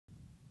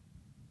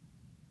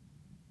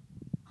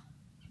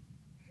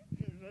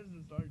says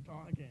to start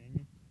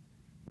talking.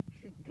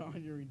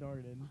 God, you're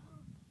retarded.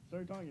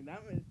 Start talking.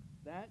 That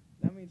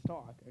means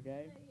talk,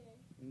 okay?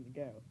 And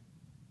go.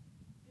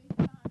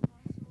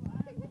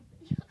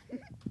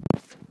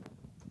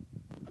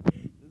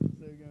 This is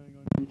so going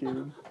on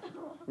YouTube.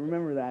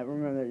 Remember that.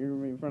 Remember that you're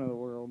gonna be in front of the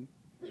world.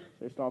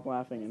 So stop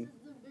laughing and. This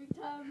is the Big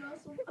Time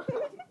Muscle.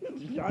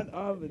 Shut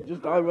up and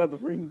just talk about the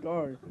freaking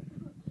car.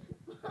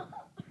 Oh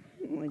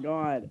my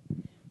God.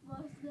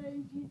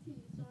 Mustang GT.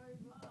 Sorry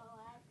about my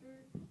laughter.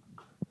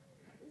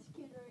 This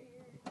kid right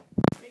here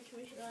makes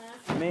me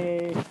laugh.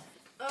 Me.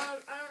 I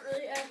don't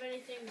really have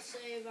anything to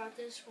say about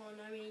this one.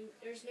 I mean,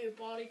 there's no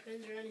body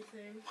pins or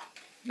anything.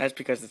 That's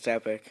because it's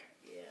epic.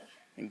 Yeah.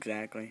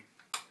 Exactly.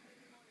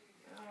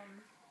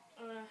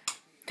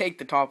 Take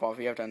the top off.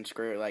 You have to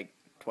unscrew it like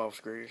 12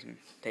 screws, and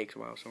it takes a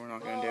while, so we're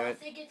not going to do it. I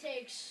think it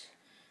takes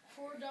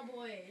 4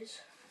 double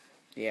A's.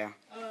 Yeah.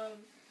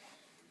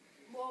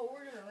 Well,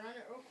 we're going to run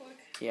it real quick.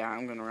 Yeah,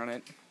 I'm going to run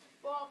it.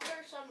 Well,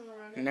 first I'm going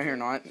to run it. No, you're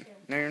not.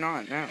 No, you're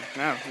not.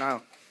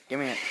 No. Give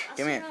me it.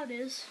 Give me it. That's how it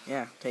is.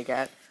 Yeah, take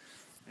that.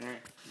 All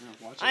right.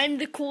 Watch it. I'm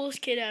the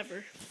coolest kid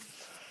ever.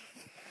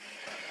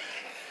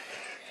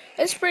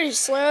 It's pretty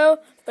slow,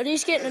 but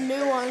he's getting a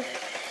new one.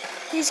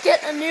 He's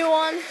getting a new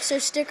one, so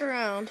stick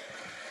around.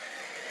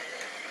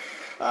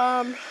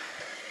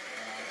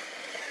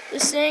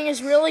 This thing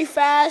is really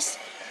fast.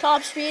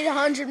 Top speed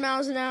 100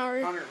 miles an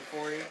hour.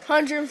 140.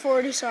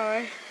 140,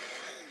 sorry.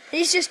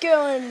 He's just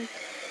going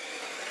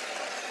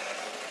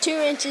 2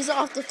 inches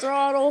off the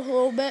throttle a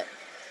little bit.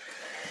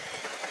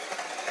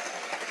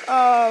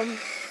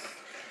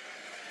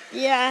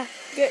 Yeah,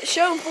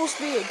 show him full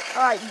speed.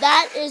 Alright,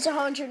 that is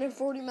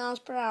 140 miles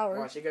per hour.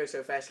 Watch it go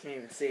so fast you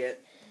can't even see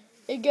it.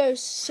 It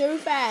goes so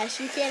fast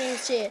you can't even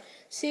see it.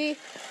 See,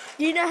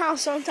 you know how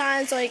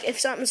sometimes, like, if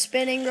something's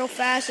spinning real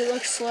fast, it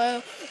looks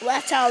slow? Well,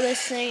 that's how this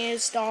thing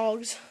is,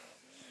 dogs.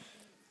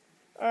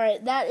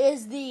 Alright, that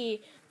is the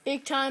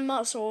Big Time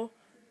Muscle.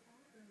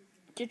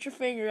 Get your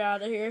finger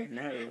out of here.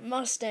 No.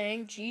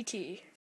 Mustang GT.